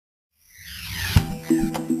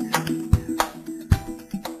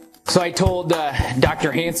So I told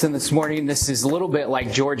Dr. Hansen this morning, this is a little bit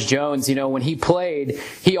like George Jones. You know, when he played,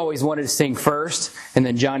 he always wanted to sing first, and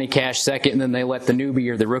then Johnny Cash second, and then they let the newbie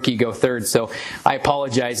or the rookie go third. So I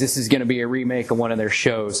apologize. This is going to be a remake of one of their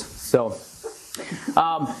shows. So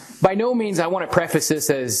by no means I want to preface this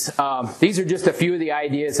as these are just a few of the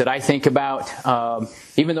ideas that I think about.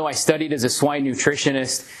 Even though I studied as a swine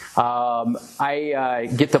nutritionist, I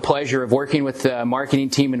get the pleasure of working with the marketing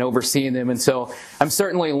team and overseeing them. And so I'm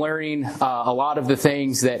certainly learning a lot of the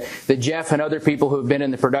things that Jeff and other people who have been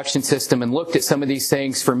in the production system and looked at some of these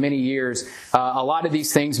things for many years. A lot of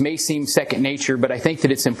these things may seem second nature, but I think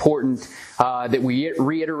that it's important that we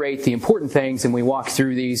reiterate the important things and we walk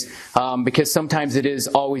through these because sometimes it is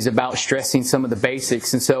always about stressing some of the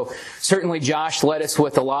basics. And so certainly Josh led us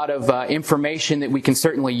with a lot of information that we can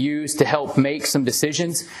certainly use to help make some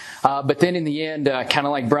decisions. But then in the end, kind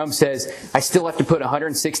of like Brum says, I still have to put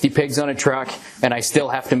 160 pigs on a truck and I still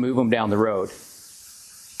have to move them down the road.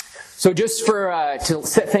 So just to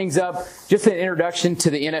set things up, just an introduction to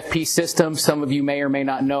the NFP system. Some of you may or may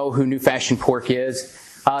not know who New Fashion Pork is.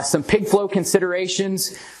 Some pig flow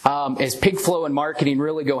considerations, as pig flow and marketing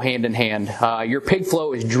really go hand in hand. Your pig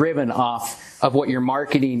flow is driven off of what your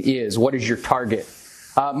marketing is. What is your target?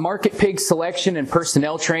 Market pig selection and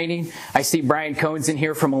personnel training. I see Brian Cohen's in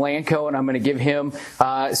here from Elanco, and I'm going to give him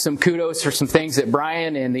some kudos for some things that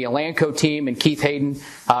Brian and the Elanco team and Keith Hayden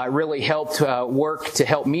really helped work to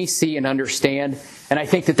help me see and understand. And I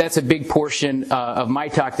think that that's a big portion of my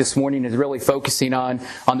talk this morning is really focusing on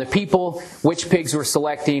the people, which pigs we're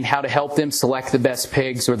selecting, how to help them select the best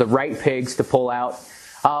pigs or the right pigs to pull out.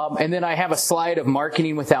 And then I have a slide of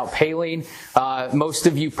marketing without paling. Most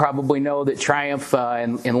of you probably know that Triumph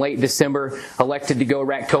in late December elected to go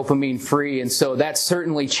ractopamine free, and so that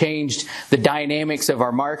certainly changed the dynamics of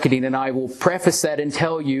our marketing. And I will preface that and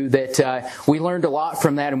tell you that we learned a lot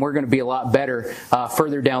from that, and we're going to be a lot better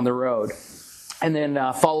further down the road. And then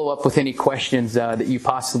follow up with any questions that you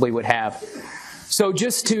possibly would have. So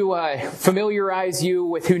just to familiarize you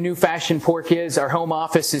with who New Fashion Pork is, our home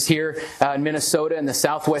office is here in Minnesota in the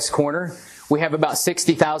southwest corner. We have about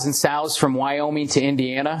 60,000 sows from Wyoming to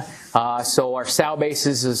Indiana. So our sow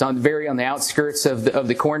basis is very on the outskirts of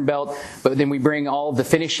the Corn Belt, but then we bring all of the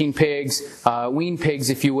finishing pigs, wean pigs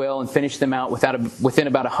if you will, and finish them out within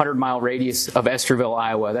about a 100-mile radius of Esterville,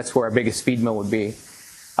 Iowa. That's where our biggest feed mill would be.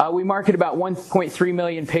 We market about 1.3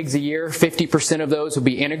 million pigs a year. 50% of those would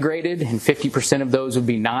be integrated, and 50% of those would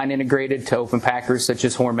be non-integrated to open packers such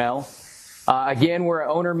as Hormel. Again, we're an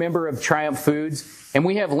owner member of Triumph Foods, and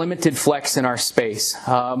we have limited flex in our space.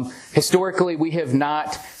 Historically, we have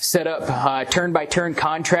not set up turn-by-turn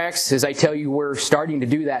contracts. As I tell you, we're starting to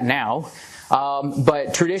do that now.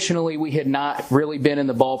 But traditionally, we had not really been in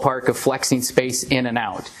the ballpark of flexing space in and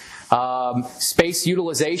out. Space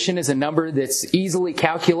utilization is a number that's easily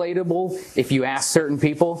calculatable if you ask certain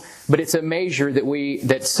people, but it's a measure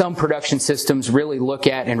that some production systems really look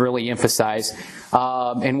at and really emphasize.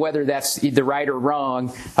 And whether that's either right or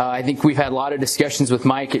wrong, I think we've had a lot of discussions with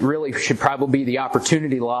Mike. It really should probably be the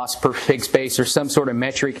opportunity loss per pig space or some sort of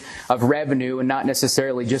metric of revenue and not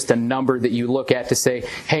necessarily just a number that you look at to say,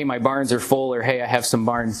 hey, my barns are full, or hey, I have some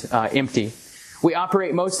barns empty. We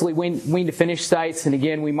operate mostly wean to finish sites, and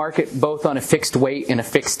again, we market both on a fixed weight and a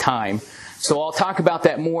fixed time. So I'll talk about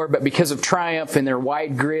that more, but because of Triumph and their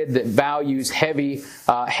wide grid that values heavy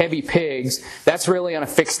pigs, that's really on a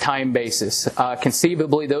fixed time basis.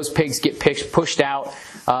 Conceivably, those pigs get pushed out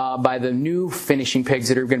by the new finishing pigs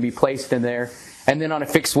that are going to be placed in there. And then on a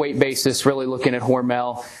fixed weight basis, really looking at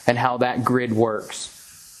Hormel and how that grid works.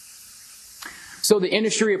 So the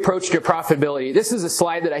industry approach to profitability. This is a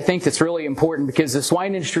slide that I think that's really important because the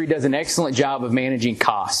swine industry does an excellent job of managing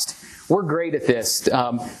cost. We're great at this,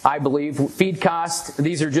 I believe. Feed cost,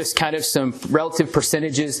 these are just kind of some relative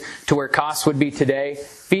percentages to where costs would be today.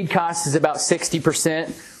 Feed cost is about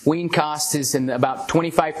 60%. Wean cost is in about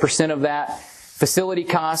 25% of that. Facility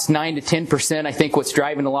costs, 9 to 10%. I think what's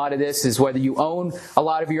driving a lot of this is whether you own a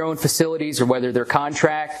lot of your own facilities or whether they're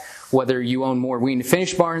contract, whether you own more wean to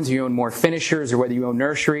finish barns, you own more finishers, or whether you own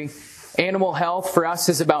nursery. Animal health for us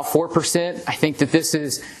is about 4%. I think that this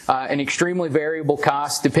is an extremely variable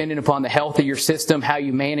cost depending upon the health of your system, how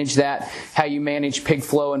you manage that, how you manage pig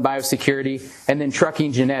flow and biosecurity, and then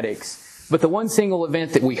trucking genetics. But the one single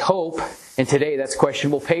event that we hope, and today that's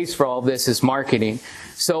questionable, pays for all of this is marketing.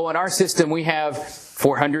 So in our system, we have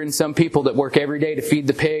 400 and some people that work every day to feed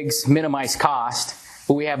the pigs, minimize cost.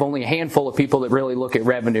 But we have only a handful of people that really look at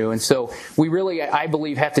revenue. And so we really, I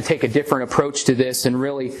believe, have to take a different approach to this and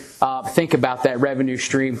really think about that revenue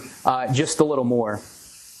stream just a little more.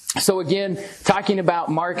 So again, talking about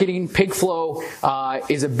marketing, pig flow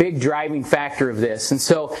is a big driving factor of this. And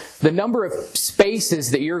so the number of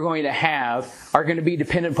spaces that you're going to have are going to be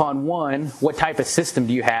dependent upon, one, what type of system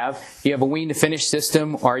do you have? Do you have a wean to finish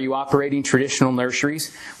system, or are you operating traditional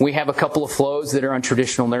nurseries? We have a couple of flows that are on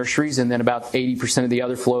traditional nurseries, and then about 80% of the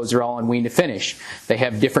other flows are all on wean to finish. They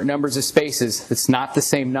have different numbers of spaces. It's not the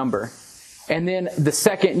same number. And then the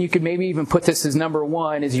second, you could maybe even put this as number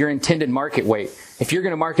one, is your intended market weight. If you're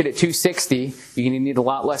going to market at 260, you're going to need a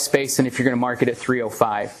lot less space than if you're going to market at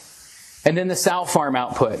 305. And then the sow farm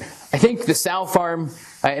output. I think the sow farm,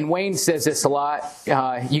 and Wayne says this a lot,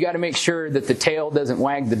 you got to make sure that the tail doesn't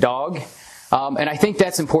wag the dog. And I think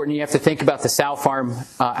that's important. You have to think about the sow farm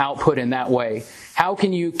output in that way. How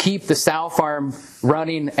can you keep the sow farm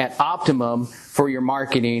running at optimum for your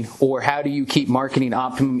marketing, or how do you keep marketing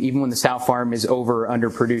optimum even when the sow farm is over or under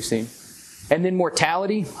producing? And then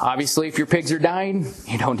mortality. Obviously, if your pigs are dying,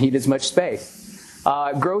 you don't need as much space.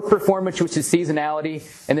 Growth performance, which is seasonality,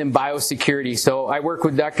 and then biosecurity. So I work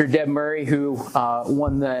with Dr. Deb Murray, who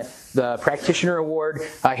won the practitioner award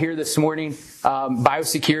here this morning.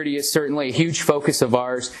 Biosecurity is certainly a huge focus of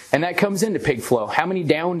ours, and that comes into pig flow. How many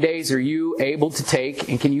down days are you able to take,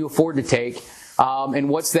 and can you afford to take? And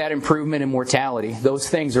what's that improvement in mortality? Those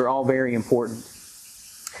things are all very important.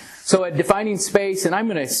 So at defining space, and I'm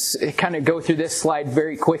going to kind of go through this slide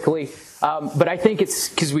very quickly, but I think it's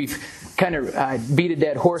because we've kind of beat a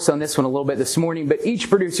dead horse on this one a little bit this morning, but each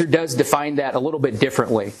producer does define that a little bit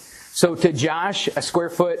differently. So to Josh, a square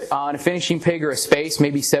foot on a finishing pig or a space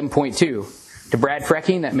may be 7.2. To Brad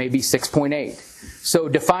Frecking, that may be 6.8. So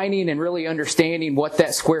defining and really understanding what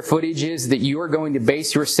that square footage is that you are going to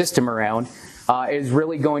base your system around is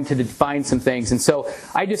really going to define some things. And so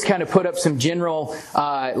I just kind of put up some general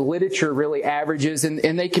literature, really averages,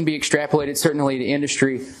 and they can be extrapolated certainly to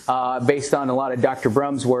industry based on a lot of Dr.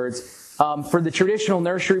 Brum's words. For the traditional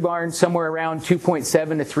nursery barn, somewhere around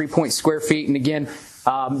 2.7 to 3 square feet, and again,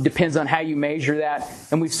 depends on how you measure that.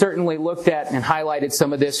 And we've certainly looked at and highlighted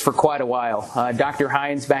some of this for quite a while. Dr.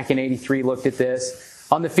 Hines back in '83 looked at this.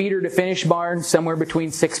 On the feeder to finish barn, somewhere between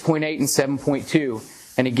 6.8 and 7.2.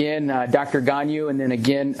 And again, Dr. Ganyu, and then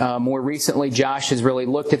again, more recently, Josh has really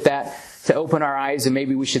looked at that to open our eyes, and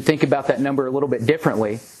maybe we should think about that number a little bit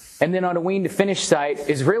differently. And then on a wean to finish site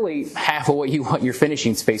is really half of what you want your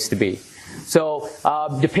finishing space to be. So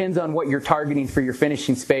depends on what you're targeting for your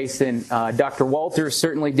finishing space. And Dr. Walters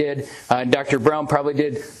certainly did. Dr. Brown probably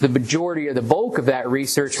did the majority or the bulk of that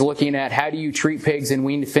research, looking at how do you treat pigs in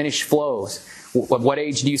wean to finish flows. At what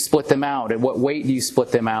age do you split them out? At what weight do you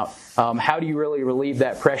split them out? How do you really relieve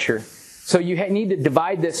that pressure? So you need to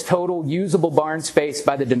divide this total usable barn space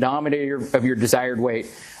by the denominator of your desired weight.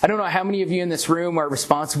 I don't know how many of you in this room are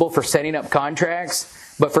responsible for setting up contracts,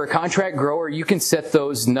 but for a contract grower, you can set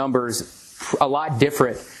those numbers a lot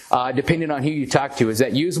different depending on who you talk to. Is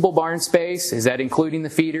that usable barn space? Is that including the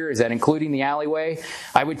feeder? Is that including the alleyway?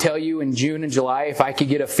 I would tell you in June and July, if I could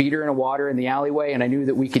get a feeder and a water in the alleyway and I knew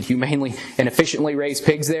that we could humanely and efficiently raise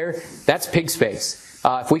pigs there, that's pig space.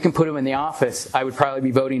 If we can put them in the office, I would probably be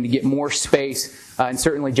voting to get more space. And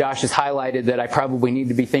certainly Josh has highlighted that I probably need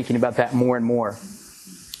to be thinking about that more and more.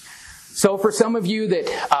 So for some of you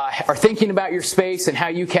that are thinking about your space and how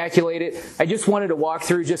you calculate it, I just wanted to walk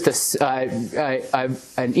through just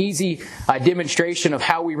an easy demonstration of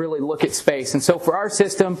how we really look at space. And so for our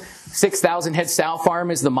system, 6,000 head sow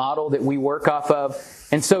farm is the model that we work off of.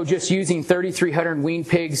 And so just using 3,300 weaned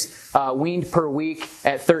pigs weaned per week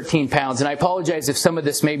at 13 pounds. And I apologize if some of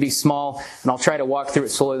this may be small, and I'll try to walk through it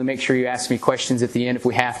slowly to make sure you ask me questions at the end if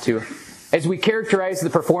we have to. As we characterize the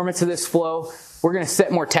performance of this flow, we're going to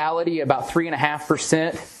set mortality about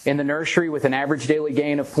 3.5% in the nursery with an average daily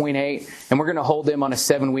gain of 0.8, and we're going to hold them on a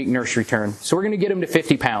 7-week nursery turn. So we're going to get them to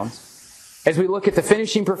 50 pounds. As we look at the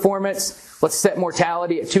finishing performance, let's set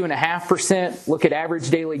mortality at 2.5%, look at average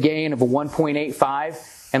daily gain of a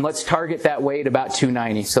 1.85, and let's target that weight about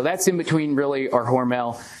 290. So that's in between really our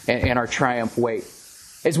Hormel and our Triumph weight.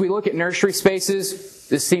 As we look at nursery spaces,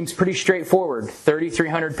 this seems pretty straightforward.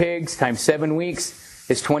 3,300 pigs times 7 weeks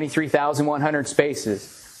is 23,100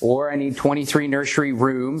 spaces. Or I need 23 nursery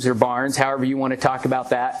rooms or barns, however you want to talk about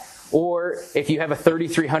that. Or if you have a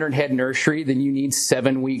 3,300 head nursery, then you need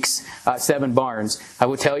 7 weeks, 7 barns. I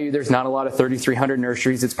will tell you there's not a lot of 3,300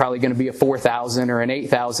 nurseries. It's probably going to be a 4,000 or an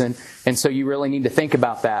 8,000. And so you really need to think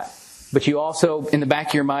about that. But you also, in the back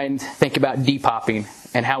of your mind, think about depopping.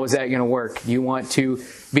 And how is that going to work? You want to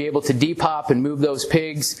be able to depop and move those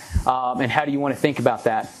pigs. And how do you want to think about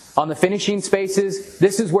that? On the finishing spaces,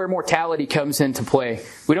 this is where mortality comes into play.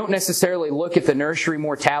 We don't necessarily look at the nursery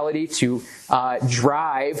mortality to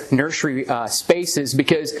drive nursery spaces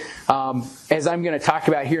because, as I'm going to talk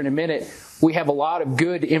about here in a minute, we have a lot of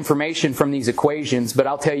good information from these equations, but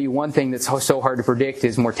I'll tell you one thing that's so hard to predict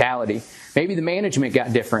is mortality. Maybe the management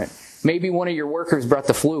got different. Maybe one of your workers brought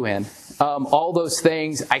the flu in. All those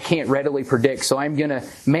things I can't readily predict, so I'm going to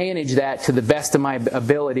manage that to the best of my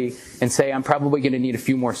ability and say I'm probably going to need a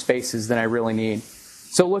few more spaces than I really need.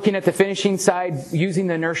 So looking at the finishing side, using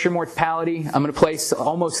the nursery mortality, I'm going to place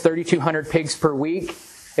almost 3,200 pigs per week.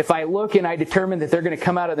 If I look and I determine that they're going to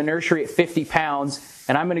come out of the nursery at 50 pounds,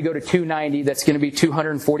 and I'm going to go to 290, that's going to be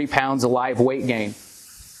 240 pounds of live weight gain.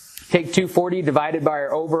 Take 240 divided by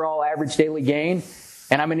our overall average daily gain,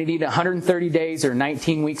 and I'm going to need 130 days or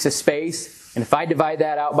 19 weeks of space. And if I divide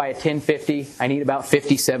that out by a 1050, I need about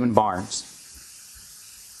 57 barns.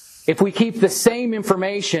 If we keep the same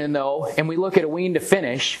information, though, and we look at a wean to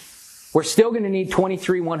finish, we're still going to need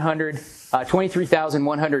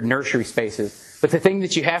 23,100 nursery spaces. But the thing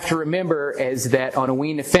that you have to remember is that on a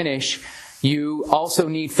wean to finish, you also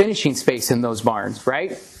need finishing space in those barns,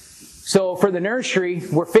 right? So for the nursery,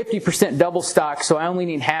 we're 50% double stock, so I only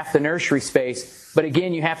need half the nursery space. But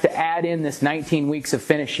again, you have to add in this 19 weeks of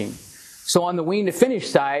finishing. So on the wean to finish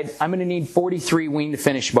side, I'm going to need 43 wean to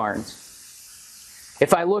finish barns.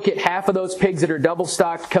 If I look at half of those pigs that are double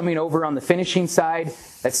stocked coming over on the finishing side,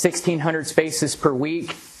 that's 1,600 spaces per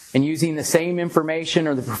week. And using the same information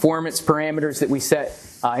or the performance parameters that we set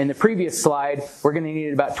in the previous slide, we're going to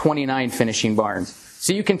need about 29 finishing barns.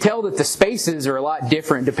 So you can tell that the spaces are a lot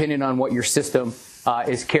different depending on what your system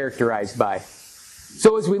is characterized by.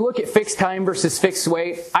 So as we look at fixed time versus fixed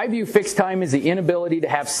weight, I view fixed time as the inability to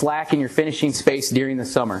have slack in your finishing space during the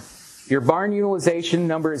summer. Your barn utilization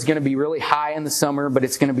number is going to be really high in the summer, but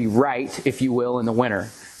it's going to be right, if you will, in the winter.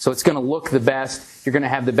 So it's going to look the best. You're going to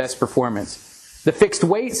have the best performance. The fixed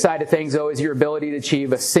weight side of things, though, is your ability to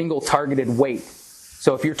achieve a single targeted weight.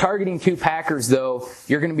 So if you're targeting 2 packers, though,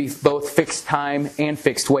 you're going to be both fixed time and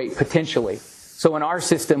fixed weight, potentially. So in our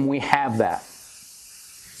system, we have that.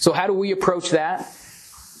 So how do we approach that?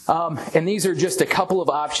 And these are just a couple of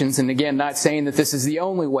options, and again, not saying that this is the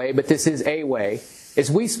only way, but this is a way,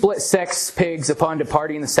 is we split sex pigs upon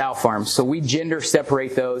departing the sow farm. So we gender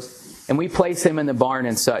separate those, and we place them in the barn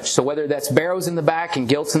and such. So whether that's barrows in the back and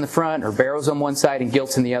gilts in the front, or barrows on one side and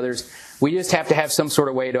gilts in the others, we just have to have some sort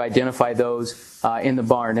of way to identify those in the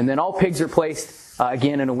barn. And then all pigs are placed,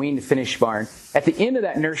 again, in a wean to finish barn. At the end of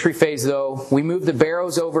that nursery phase, though, we move the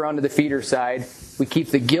barrows over onto the feeder side. We keep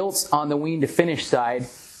the gilts on the wean to finish side,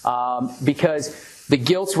 because the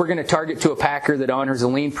gilts we're going to target to a packer that honors a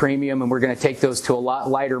lean premium, and we're going to take those to a lot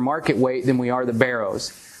lighter market weight than we are the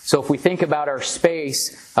barrows. So if we think about our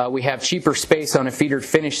space, we have cheaper space on a feeder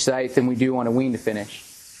finish site than we do on a wean to finish.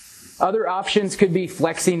 Other options could be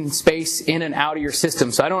flexing space in and out of your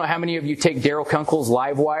system. So I don't know how many of you take Daryl Kunkel's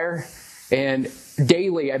live wire, and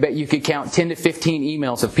daily I bet you could count 10 to 15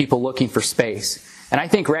 emails of people looking for space. And I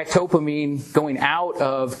think ractopamine going out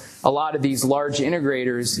of a lot of these large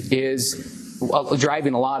integrators is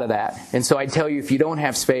driving a lot of that. And so I tell you, if you don't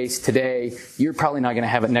have space today, you're probably not going to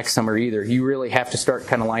have it next summer either. You really have to start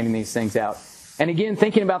kind of lining these things out. And again,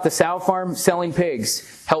 thinking about the sow farm, selling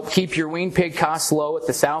pigs help keep your wean pig costs low at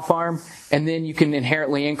the sow farm, and then you can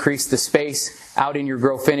inherently increase the space out in your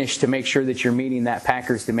grow finish to make sure that you're meeting that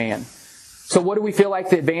packer's demand. So what do we feel like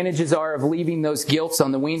the advantages are of leaving those gilts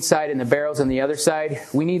on the wean side and the barrows on the other side?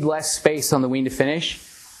 We need less space on the wean to finish.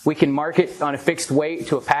 We can market on a fixed weight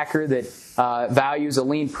to a packer that values a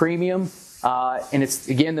lean premium. And it's,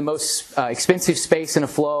 again, the most expensive space in a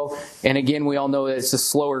flow. And again, we all know that it's the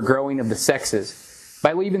slower growing of the sexes.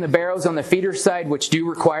 By leaving the barrows on the feeder side, which do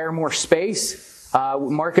require more space,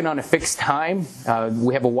 market on a fixed time.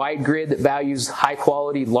 We have a wide grid that values high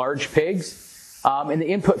quality, large pigs. And the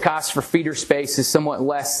input cost for feeder space is somewhat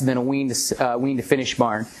less than a wean to finish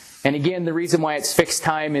barn. And again, the reason why it's fixed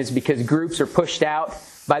time is because groups are pushed out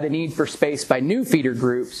by the need for space by new feeder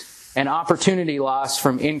groups and opportunity loss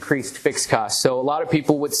from increased fixed costs. So a lot of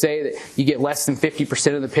people would say that you get less than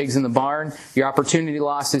 50% of the pigs in the barn, your opportunity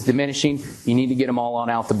loss is diminishing, you need to get them all on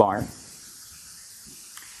out the barn.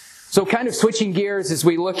 So kind of switching gears as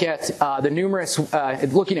we look at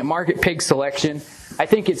looking at market pig selection, I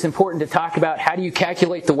think it's important to talk about how do you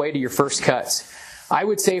calculate the weight of your first cuts. I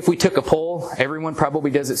would say if we took a poll, everyone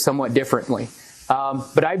probably does it somewhat differently.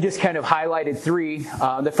 But I've just kind of highlighted 3.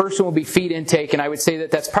 The first one will be feed intake, and I would say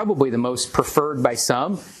that that's probably the most preferred by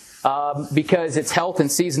some because it's health and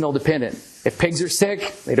seasonal dependent. If pigs are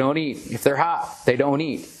sick, they don't eat. If they're hot, they don't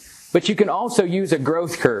eat. But you can also use a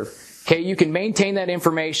growth curve. Okay, you can maintain that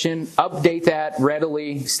information, update that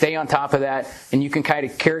readily, stay on top of that, and you can kind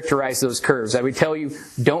of characterize those curves. I would tell you,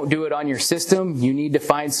 don't do it on your system. You need to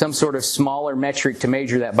find some sort of smaller metric to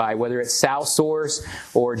measure that by, whether it's sow source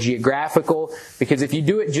or geographical, because if you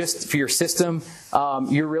do it just for your system,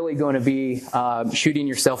 you're really going to be shooting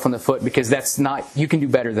yourself in the foot, because that's not, you can do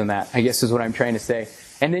better than that, I guess is what I'm trying to say.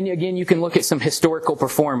 And then again, you can look at some historical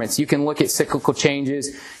performance. You can look at cyclical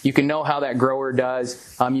changes. You can know how that grower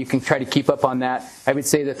does. You can try to keep up on that. I would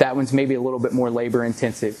say that that one's maybe a little bit more labor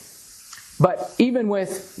intensive. But even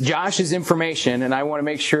with Josh's information, and I want to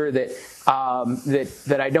make sure that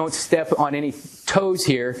that I don't step on any toes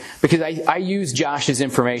here, because I use Josh's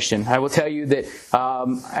information. I will tell you that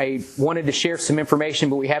I wanted to share some information,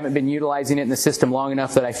 but we haven't been utilizing it in the system long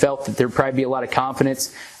enough that I felt that there'd probably be a lot of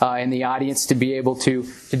confidence in the audience to be able to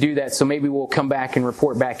do that. So maybe we'll come back and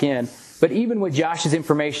report back in. But even with Josh's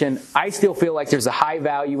information, I still feel like there's a high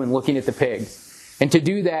value in looking at the pigs. And to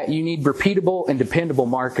do that, you need repeatable and dependable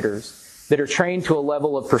marketers that are trained to a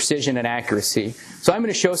level of precision and accuracy. So I'm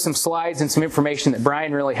going to show some slides and some information that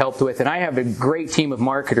Brian really helped with, and I have a great team of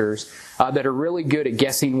marketers that are really good at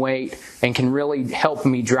guessing weight and can really help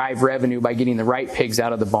me drive revenue by getting the right pigs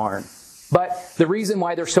out of the barn. But the reason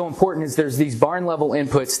why they're so important is there's these barn level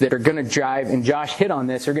inputs that are going to drive, and Josh hit on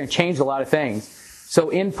this, are going to change a lot of things. So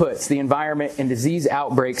inputs, the environment, and disease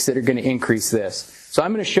outbreaks that are going to increase this. So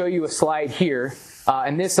I'm going to show you a slide here,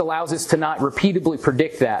 and this allows us to not repeatedly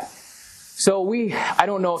predict that. So I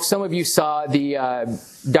don't know if some of you saw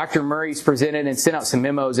Dr. Murray's presented and sent out some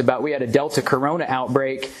memos about we had a Delta Corona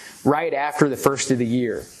outbreak right after the first of the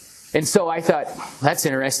year. And so I thought, that's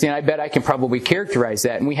interesting. I bet I can probably characterize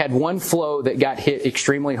that. And we had one flow that got hit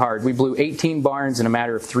extremely hard. We blew 18 barns in a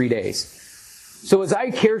matter of 3 days. So as I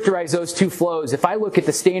characterize those two flows, if I look at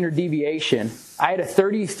the standard deviation, I had a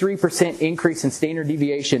 33% increase in standard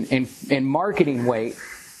deviation in marketing weight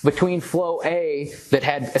between flow A that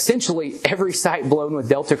had essentially every site blown with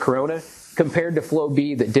Delta Corona compared to flow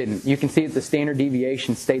B that didn't. You can see that the standard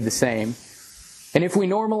deviation stayed the same. And if we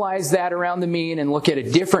normalize that around the mean and look at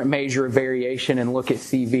a different measure of variation and look at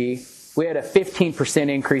CV, we had a 15%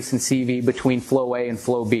 increase in CV between flow A and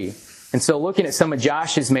flow B. And so looking at some of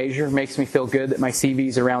Josh's measure makes me feel good that my CV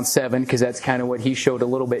is around 7, because that's kind of what he showed a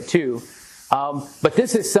little bit too. But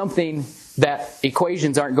this is something that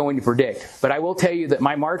equations aren't going to predict. But I will tell you that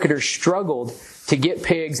my marketers struggled to get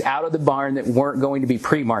pigs out of the barn that weren't going to be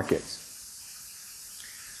pre-markets.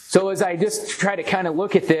 So as I just try to kind of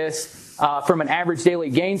look at this from an average daily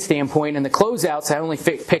gain standpoint, in the closeouts, I only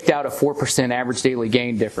picked out a 4% average daily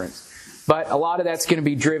gain difference. But a lot of that's going to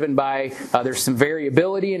be driven by, there's some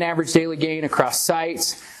variability in average daily gain across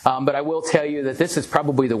sites. But I will tell you that this is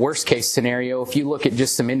probably the worst case scenario. If you look at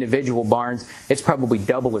just some individual barns, it's probably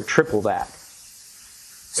double or triple that.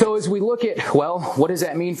 So as we look at, well, what does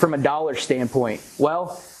that mean from a dollar standpoint?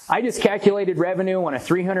 Well, I just calculated revenue on a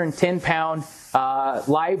 310-pound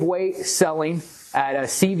live weight selling at a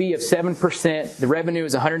CV of 7%. The revenue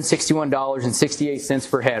is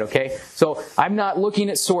 $161.68 per head, okay? So I'm not looking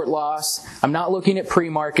at sort loss. I'm not looking at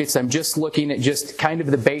pre-markets. I'm just looking at just kind of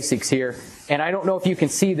the basics here. And I don't know if you can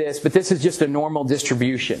see this, but this is just a normal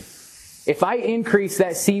distribution. If I increase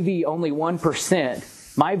that CV only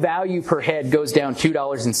 1%, my value per head goes down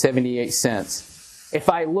 $2.78. If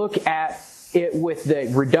I look at it with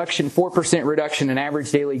the reduction, 4% reduction in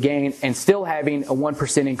average daily gain, and still having a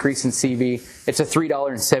 1% increase in CV, it's a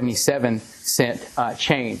 $3.77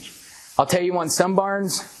 change. I'll tell you, on some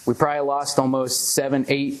barns, we probably lost almost 7,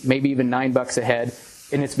 8, maybe even $9 a head,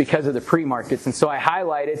 and it's because of the pre-markets. And so I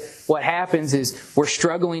highlighted what happens is we're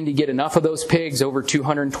struggling to get enough of those pigs over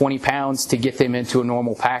 220 pounds to get them into a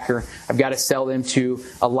normal packer. I've got to sell them to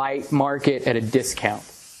a light market at a discount.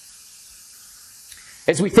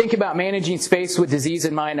 As we think about managing space with disease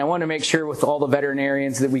in mind, I want to make sure with all the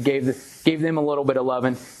veterinarians that we gave them a little bit of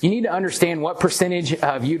loving. You need to understand what percentage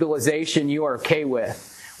of utilization you are okay with.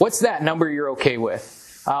 What's that number you're okay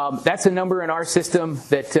with? That's a number in our system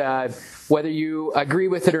that whether you agree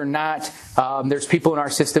with it or not, there's people in our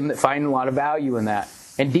system that find a lot of value in that.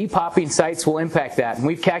 And depopping sites will impact that. And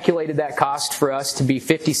we've calculated that cost for us to be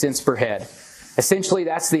 50 cents per head. Essentially,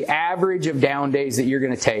 that's the average of down days that you're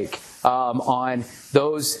going to take on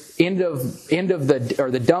those end of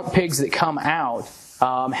the dump pigs that come out.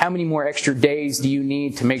 How many more extra days do you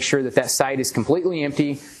need to make sure that that site is completely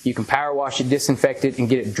empty? You can power wash it, disinfect it, and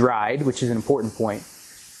get it dried, which is an important point.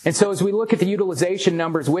 And so as we look at the utilization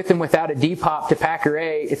numbers with and without a depop to packer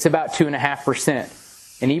A, it's about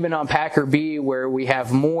 2.5%. And even on Packer B, where we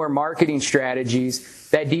have more marketing strategies,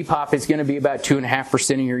 that depop is going to be about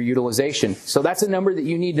 2.5% of your utilization. So that's a number that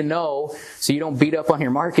you need to know so you don't beat up on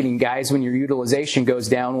your marketing guys when your utilization goes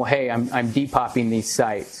down. Well, hey, I'm depopping these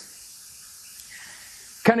sites.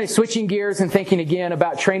 Kind of switching gears and thinking again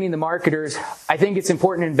about training the marketers, I think it's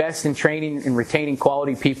important to invest in training and retaining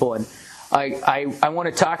quality people. And I want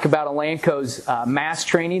to talk about Elanco's mass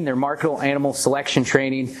training, their marketable animal selection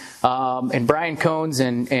training. And Brian Cones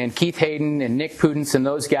and Keith Hayden and Nick Pudence and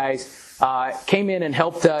those guys came in and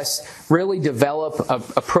helped us really develop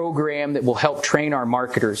a program that will help train our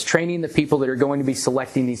marketers, training the people that are going to be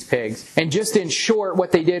selecting these pigs. And just in short,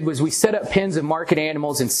 what they did was we set up pens of market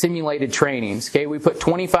animals and simulated trainings. Okay, we put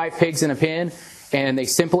 25 pigs in a pen, and they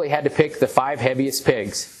simply had to pick the 5 heaviest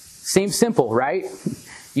pigs. Seems simple, right?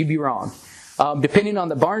 You'd be wrong. Depending on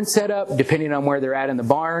the barn setup, depending on where they're at in the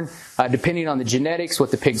barn, depending on the genetics,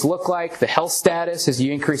 what the pigs look like, the health status, as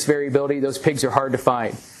you increase variability, those pigs are hard to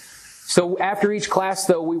find. So after each class,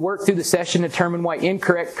 though, we worked through the session to determine why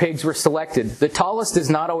incorrect pigs were selected. The tallest is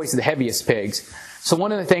not always the heaviest pigs. So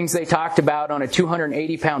one of the things they talked about on a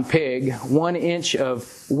 280-pound pig, 1 inch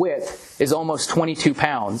of width is almost 22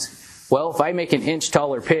 pounds. Well, if I make an inch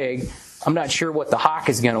taller pig, I'm not sure what the hock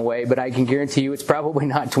is going to weigh, but I can guarantee you it's probably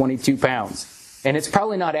not 22 pounds. And it's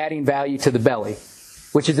probably not adding value to the belly,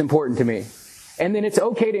 which is important to me. And then it's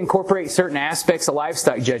okay to incorporate certain aspects of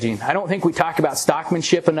livestock judging. I don't think we talk about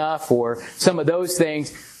stockmanship enough or some of those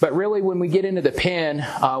things, but really when we get into the pen,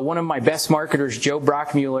 one of my best marketers, Joe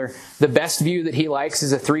Brockmuller, the best view that he likes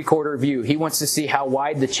is a 3/4 view. He wants to see how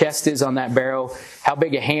wide the chest is on that barrow, how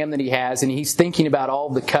big a ham that he has, and he's thinking about all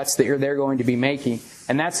the cuts that they're going to be making,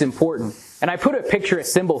 and that's important. And I put a picture of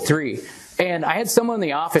symbol 3. And I had someone in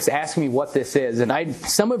the office ask me what this is. And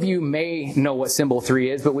some of you may know what symbol 3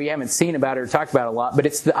 is, but we haven't seen about it or talked about it a lot. But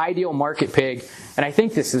it's the ideal market pig. And I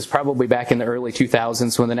think this is probably back in the early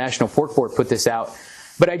 2000s when the National Pork Board put this out.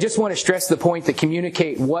 But I just want to stress the point to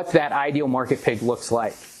communicate what that ideal market pig looks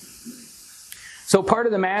like. So part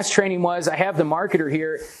of the mass training was I have the marketer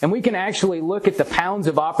here, and we can actually look at the pounds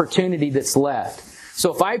of opportunity that's left.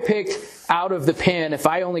 So if I picked out of the pen, if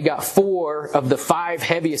I only got 4 of the 5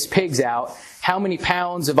 heaviest pigs out, how many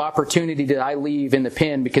pounds of opportunity did I leave in the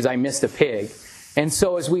pen because I missed a pig? And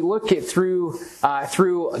so as we look at through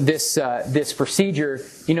this procedure,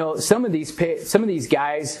 you know, some of these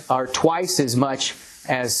guys are twice as much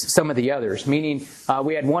as some of the others. Meaning,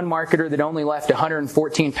 we had one marketer that only left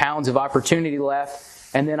 114 pounds of opportunity left.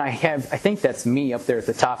 And then I think that's me up there at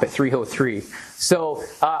the top at 303. So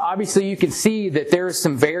obviously you can see that there's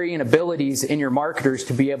some varying abilities in your marketers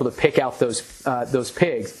to be able to pick out those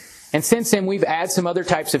pigs. And since then we've added some other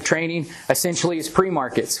types of training, essentially as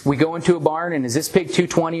pre-markets. We go into a barn and is this pig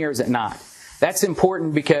 220 or is it not? That's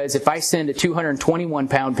important because if I send a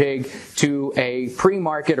 221-pound pig to a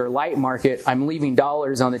pre-market or light market, I'm leaving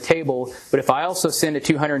dollars on the table. But if I also send a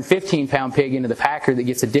 215-pound pig into the packer that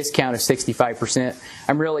gets a discount of 65%,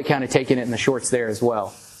 I'm really kind of taking it in the shorts there as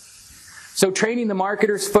well. So training the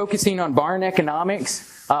marketers, focusing on barn economics.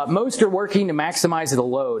 Most are working to maximize the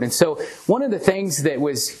load. And so one of the things that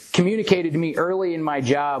was communicated to me early in my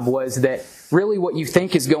job was that really what you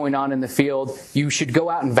think is going on in the field, you should go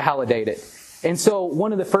out and validate it. And so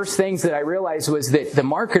one of the first things that I realized was that the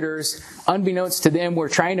marketers, unbeknownst to them, were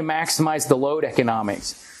trying to maximize the load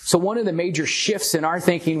economics. So one of the major shifts in our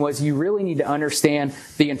thinking was you really need to understand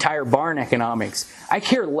the entire barn economics. I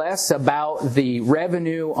care less about the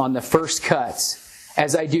revenue on the first cuts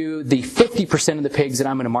as I do the 50% of the pigs that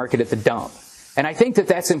I'm going to market at the dump. And I think that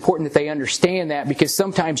that's important that they understand that because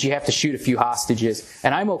sometimes you have to shoot a few hostages.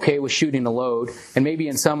 And I'm okay with shooting a load. And maybe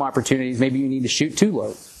in some opportunities, maybe you need to shoot 2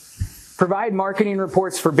 loads. Provide marketing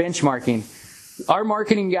reports for benchmarking. Our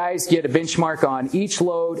marketing guys get a benchmark on each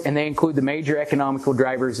load, and they include the major economical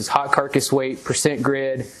drivers as hot carcass weight, percent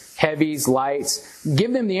grid, heavies, lights.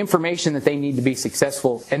 Give them the information that they need to be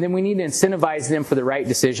successful, and then we need to incentivize them for the right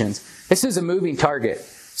decisions. This is a moving target.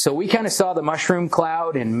 So we kind of saw the mushroom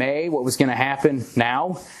cloud in May, what was going to happen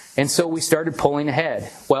now, and so we started pulling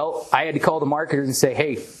ahead. Well, I had to call the marketers and say,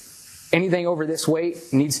 hey, anything over this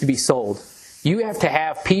weight needs to be sold. You have to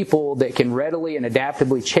have people that can readily and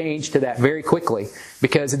adaptively change to that very quickly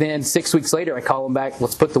because then 6 weeks later I call them back,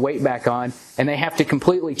 let's put the weight back on, and they have to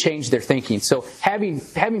completely change their thinking. So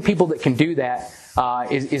having people that can do that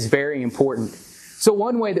is very important. So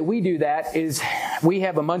one way that we do that is we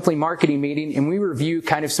have a monthly marketing meeting and we review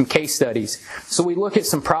kind of some case studies. So we look at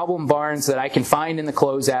some problem barns that I can find in the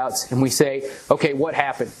closeouts and we say, okay, what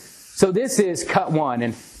happened? So this is cut 1,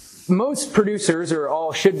 and most producers or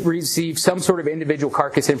all should receive some sort of individual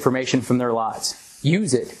carcass information from their lots.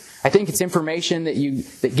 Use it. I think it's information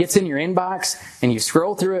that gets in your inbox, and you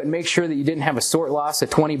scroll through it and make sure that you didn't have a sort loss of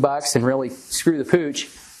 $20 and really screw the pooch.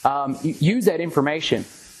 Use that information.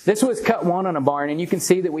 This was cut 1 on a barn, and you can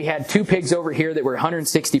see that we had 2 pigs over here that were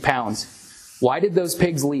 160 pounds. Why did those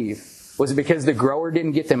pigs leave? Was it because the grower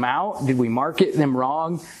didn't get them out? Did we market them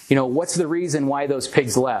wrong? What's the reason why those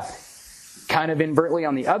pigs left? Kind of invertly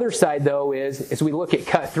on the other side, though, is as we look at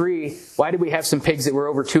cut 3, why did we have some pigs that were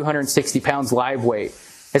over 260 pounds live weight?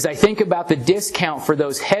 As I think about the discount for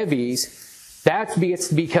those heavies,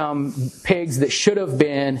 that's become pigs that should have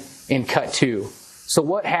been in cut 2. So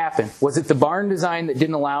what happened? Was it the barn design that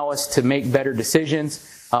didn't allow us to make better decisions?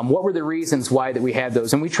 What were the reasons why that we had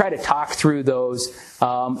those? And we try to talk through those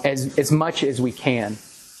as much as we can.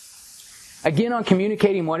 Again, on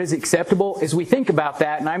communicating what is acceptable, as we think about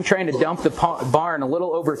that, and I'm trying to dump the barn a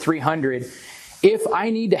little over 300, if I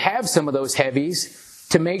need to have some of those heavies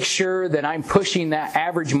to make sure that I'm pushing that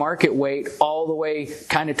average market weight all the way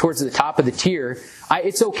kind of towards the top of the tier,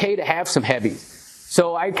 it's okay to have some heavies.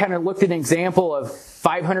 So I kind of looked at an example of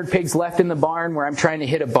 500 pigs left in the barn where I'm trying to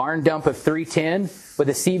hit a barn dump of 310 with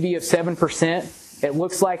a CV of 7%. It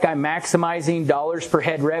looks like I'm maximizing dollars per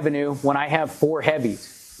head revenue when I have 4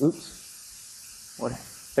 heavies. Oops.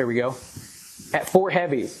 There we go. At 4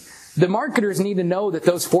 heavies. The marketers need to know that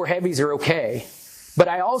those 4 heavies are okay. But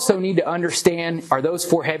I also need to understand, are those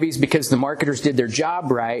 4 heavies because the marketers did their job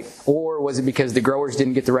right, or was it because the growers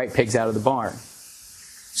didn't get the right pigs out of the barn?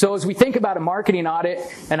 So as we think about a marketing audit,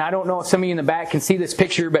 and I don't know if some of you in the back can see this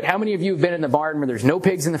picture, but how many of you have been in the barn where there's no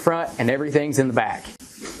pigs in the front and everything's in the back?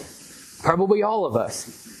 Probably all of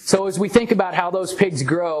us. So as we think about how those pigs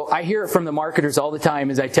grow, I hear it from the marketers all the time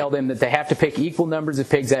as I tell them that they have to pick equal numbers of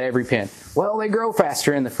pigs at every pen. Well, they grow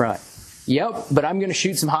faster in the front. Yep, but I'm going to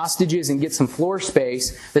shoot some hostages and get some floor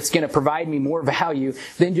space that's going to provide me more value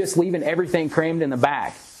than just leaving everything crammed in the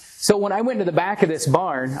back. So when I went to the back of this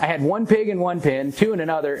barn, I had 1 pig in one pen, 2 in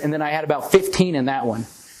another, and then I had about 15 in that one.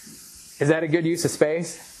 Is that a good use of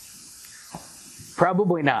space?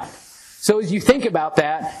 Probably not. So as you think about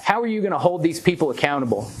that, how are you going to hold these people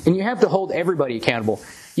accountable? And you have to hold everybody accountable.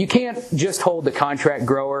 You can't just hold the contract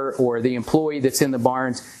grower or the employee that's in the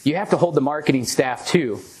barns. You have to hold the marketing staff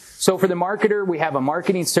too. So for the marketer, we have a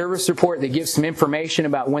marketing service report that gives some information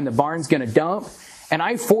about when the barn's going to dump. And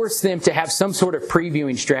I force them to have some sort of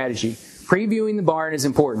previewing strategy. Previewing the barn is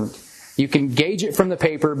important. You can gauge it from the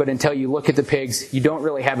paper, but until you look at the pigs, you don't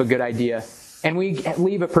really have a good idea. And we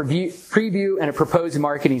leave a preview and a proposed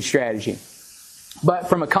marketing strategy. But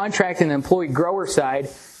from a contract and employee grower side,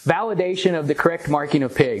 validation of the correct marking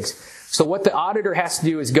of pigs. So what the auditor has to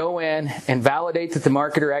do is go in and validate that the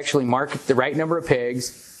marketer actually marked the right number of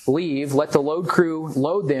pigs, leave, let the load crew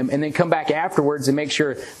load them, and then come back afterwards and make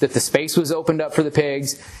sure that the space was opened up for the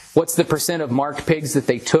pigs, what's the percent of marked pigs that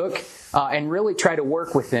they took, and really try to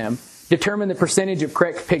work with them. Determine the percentage of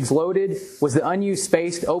correct pigs loaded. Was the unused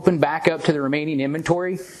space opened back up to the remaining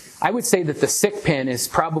inventory? I would say that the sick pen is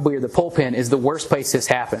probably, or the pull pen, is the worst place this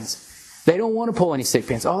happens. They don't want to pull any sick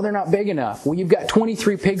pens. Oh, they're not big enough. Well, you've got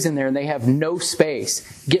 23 pigs in there and they have no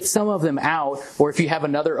space. Get some of them out, or if you have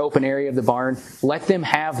another open area of the barn, let them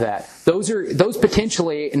have that. Those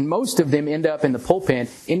potentially, and most of them end up in the pull pen,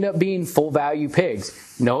 end up being full value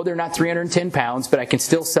pigs. No, they're not 310 pounds, but I can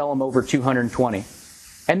still sell them over 220.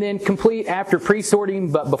 And then complete after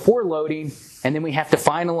pre-sorting but before loading, and then we have to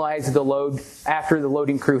finalize the load after the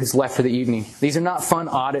loading crew has left for the evening. These are not fun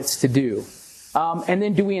audits to do. And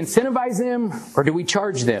then do we incentivize them or do we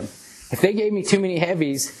charge them? If they gave me too many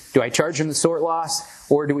heavies, do I charge them the sort loss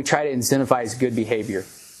or do we try to incentivize good behavior?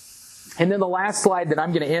 And then the last slide that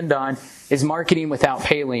I'm going to end on is marketing without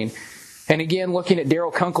paling. And again, looking at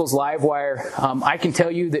Daryl Kunkel's live wire, I can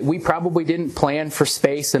tell you that we probably didn't plan for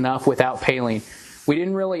space enough without paling. We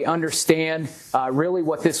didn't really understand really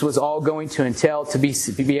what this was all going to entail to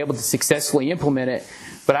be able to successfully implement it.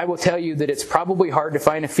 But I will tell you that it's probably hard to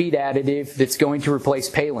find a feed additive that's going to replace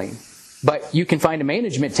paling. But you can find a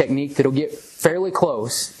management technique that'll get fairly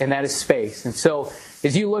close, and that is space. And so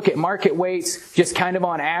as you look at market weights, just kind of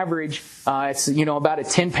on average, it's about a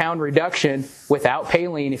 10-pound reduction without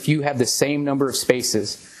paling if you have the same number of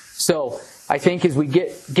spaces. So I think as we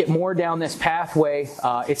get more down this pathway,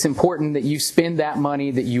 it's important that you spend that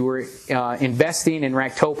money that you were investing in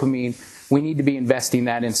ractopamine. We need to be investing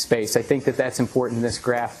that in space. I think that that's important. This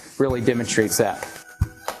graph really demonstrates that.